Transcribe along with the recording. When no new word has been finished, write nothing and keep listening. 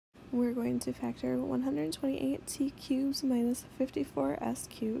we're going to factor 128t cubes minus 54s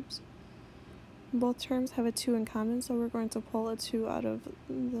cubes. Both terms have a 2 in common, so we're going to pull a 2 out of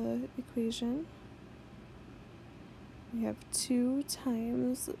the equation. We have 2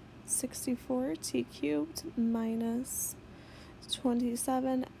 times 64t cubed minus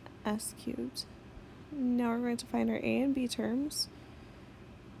 27s cubed. Now we're going to find our a and b terms.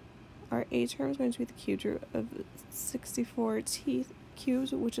 Our a term is going to be the cube root of 64t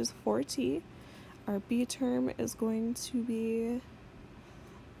cubed, which is 4t. Our b term is going to be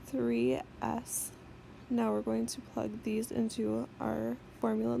 3s. Now we're going to plug these into our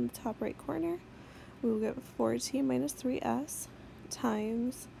formula in the top right corner. We will get 4t minus 3s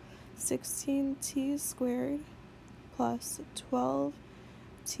times 16t squared plus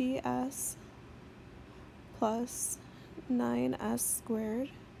 12ts plus 9s squared.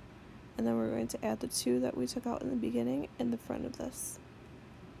 And then we're going to add the 2 that we took out in the beginning in the front of this.